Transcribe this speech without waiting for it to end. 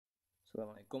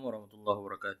Assalamualaikum warahmatullahi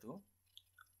wabarakatuh.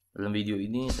 Dalam video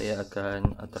ini saya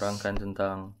akan terangkan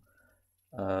tentang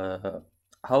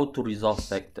how to resolve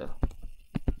vector.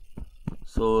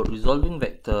 So resolving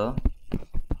vector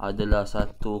adalah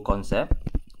satu konsep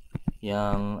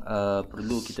yang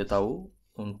perlu kita tahu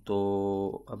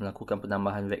untuk melakukan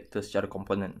penambahan vektor secara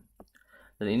komponen.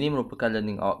 Dan ini merupakan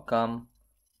learning outcome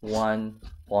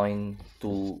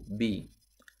 1.2b.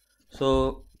 So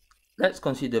let's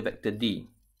consider vector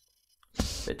D.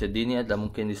 Vektor D ni adalah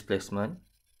mungkin displacement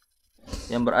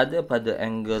yang berada pada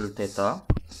angle theta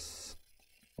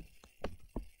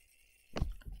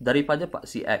daripada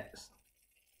paksi X.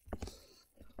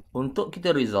 Untuk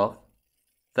kita resolve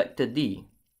vektor D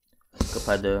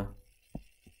kepada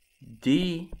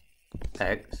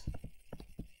dx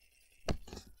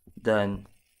dan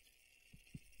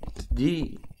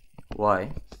dy,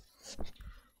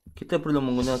 kita perlu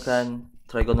menggunakan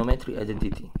trigonometry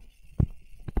identity.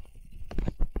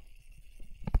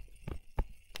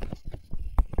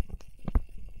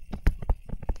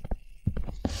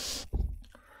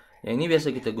 Yang ini biasa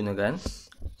kita gunakan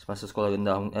semasa sekolah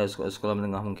rendah, sekolah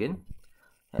menengah mungkin.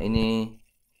 Yang ini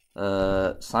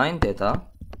sin theta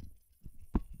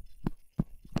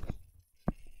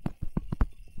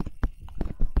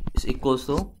is equals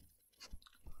to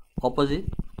opposite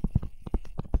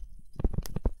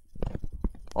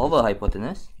over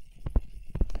hypotenuse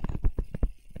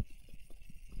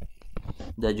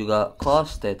dan juga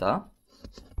cos theta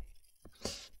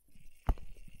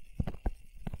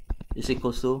is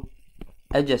equals to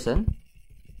adjacent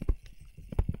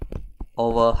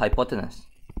over hypotenuse.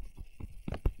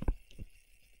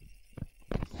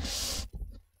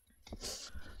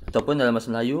 Ataupun dalam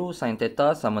bahasa Melayu, sin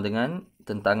theta sama dengan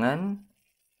tentangan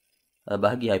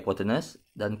bahagi hypotenuse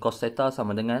dan cos theta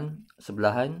sama dengan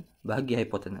sebelahan bahagi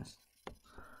hypotenuse.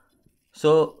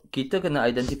 So, kita kena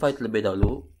identify terlebih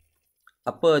dahulu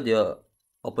apa dia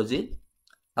opposite,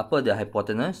 apa dia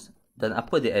hypotenuse dan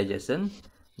apa dia adjacent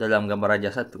dalam gambar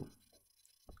rajah 1.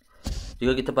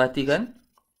 Jika kita perhatikan,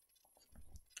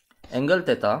 angle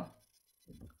theta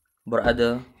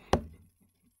berada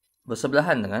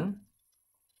bersebelahan dengan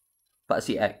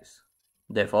paksi X.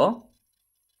 Therefore,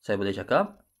 saya boleh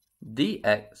cakap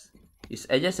dx is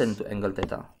adjacent to angle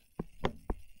theta.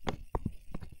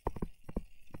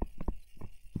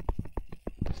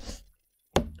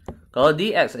 Kalau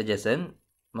dx adjacent,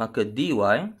 maka dy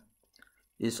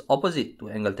is opposite to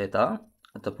angle theta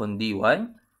ataupun dy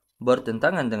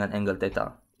bertentangan dengan angle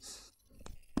theta.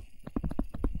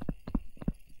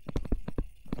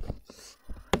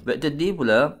 Vektor D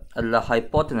pula adalah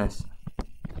hypotenuse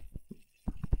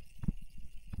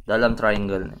dalam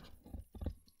triangle ni.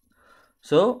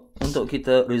 So, untuk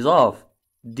kita resolve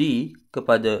D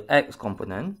kepada X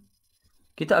komponen,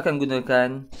 kita akan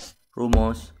gunakan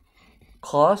rumus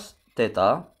cos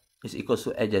theta is equals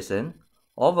to adjacent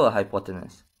over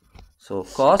hypotenuse. So,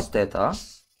 cos theta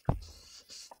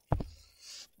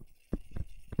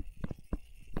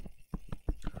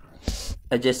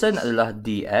adjacent adalah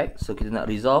dx. So, kita nak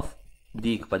resolve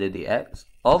D kepada dx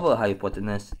over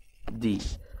hypotenuse D.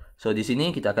 So, di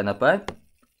sini kita akan dapat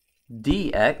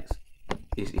dx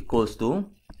is equals to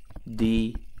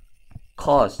d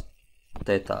cos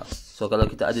theta. So, kalau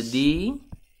kita ada D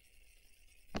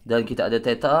dan kita ada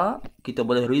theta, kita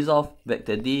boleh resolve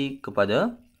vektor D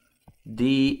kepada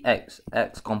dx,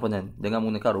 x komponen, dengan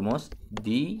menggunakan rumus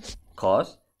d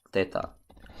cos theta.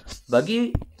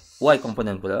 Bagi y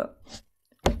komponen pula,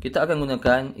 kita akan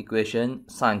gunakan equation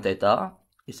sin theta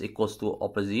is equals to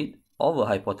opposite over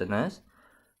hypotenuse,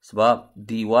 sebab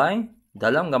dy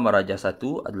dalam gambar rajah 1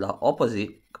 adalah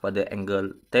opposite kepada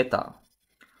angle theta.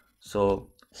 So,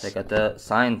 saya kata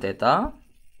sin theta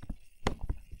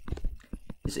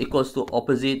is equals to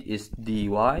opposite is dy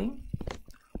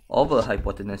over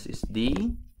hypotenuse is d.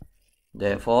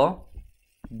 Therefore,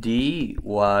 dy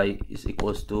is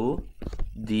equals to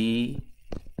d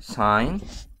sin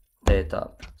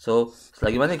theta. So,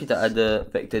 selagi mana kita ada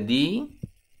vektor D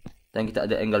dan kita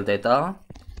ada angle theta,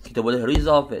 kita boleh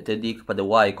resolve vektor D kepada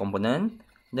y komponen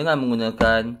dengan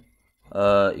menggunakan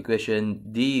equation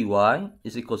dy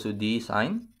is equals to d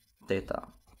sin theta.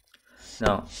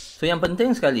 Now, so yang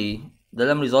penting sekali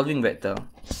dalam resolving vector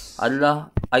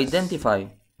adalah identify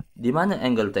di mana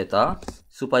angle theta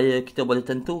supaya kita boleh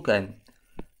tentukan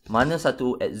mana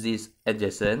satu axis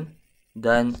adjacent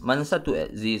dan mana satu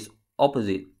axis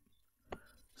opposite.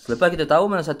 Selepas kita tahu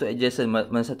mana satu adjacent,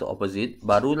 mana satu opposite,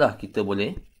 barulah kita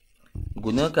boleh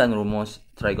gunakan rumus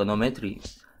trigonometry,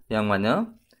 yang mana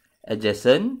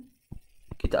adjacent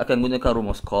kita akan gunakan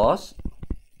rumus cos.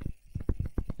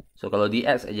 So, kalau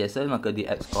dx adjacent, maka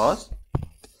dx cos.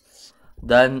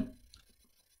 Dan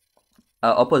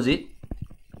opposite,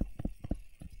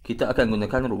 kita akan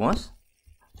gunakan rumus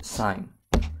sin.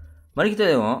 Mari kita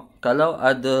tengok, kalau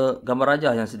ada gambar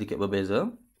rajah yang sedikit berbeza,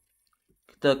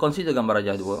 kita consider gambar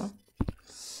rajah dua,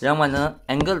 yang mana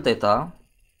angle theta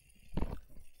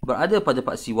berada pada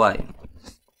paksi Y.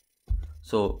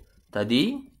 So,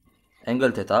 tadi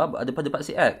angle theta berada pada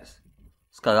paksi X.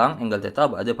 Sekarang angle theta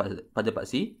berada pada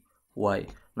paksi Y.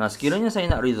 Nah, sekiranya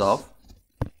saya nak resolve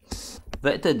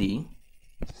vektor D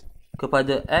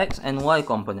kepada X and Y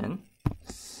component,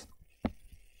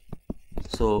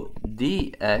 so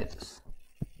dx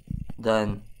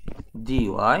dan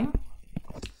dy,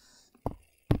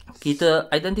 kita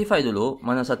identify dulu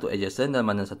mana satu adjacent dan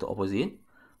mana satu opposite.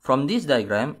 From this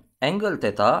diagram, angle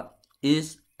theta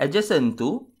is adjacent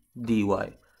to dy.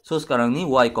 So sekarang ni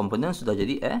y component sudah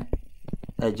jadi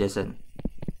adjacent.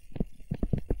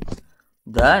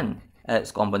 Dan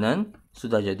x component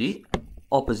sudah jadi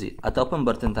opposite ataupun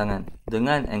bertentangan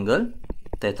dengan angle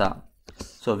theta.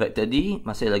 So vektor D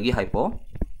masih lagi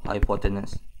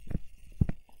hypotenuse.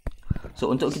 So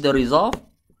untuk kita resolve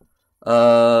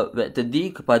vektor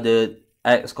D kepada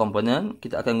x component,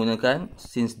 kita akan gunakan,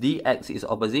 since dx is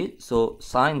opposite, so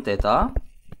sin theta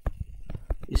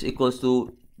is equals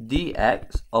to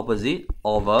dx opposite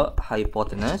over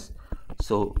hypotenuse.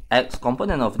 So x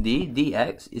component of D,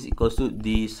 dx is equals to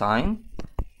d sin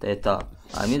theta.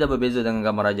 Ini dah berbeza dengan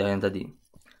gambar rajah yang tadi.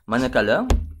 Manakala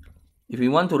if we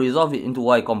want to resolve it into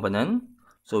y component,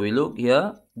 so we look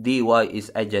here, dy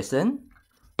is adjacent.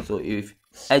 So if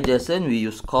adjacent, we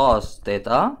use cos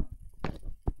theta.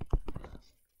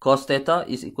 Cos theta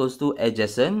is equals to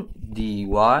adjacent dy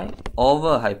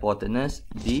over hypotenuse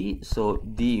d. So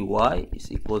dy is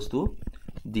equals to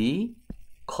d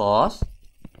cos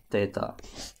theta.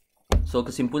 So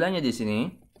kesimpulannya di sini,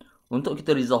 untuk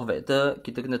kita resolve vektor,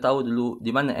 kita kena tahu dulu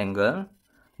di mana angle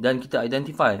dan kita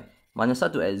identify mana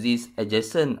satu axis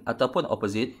adjacent ataupun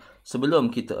opposite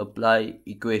sebelum kita apply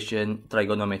equation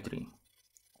trigonometry.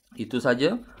 Itu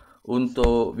saja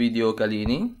untuk video kali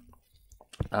ini.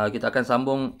 Kita akan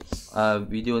sambung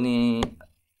video ni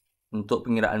untuk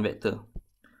pengiraan vektor.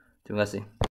 Terima kasih.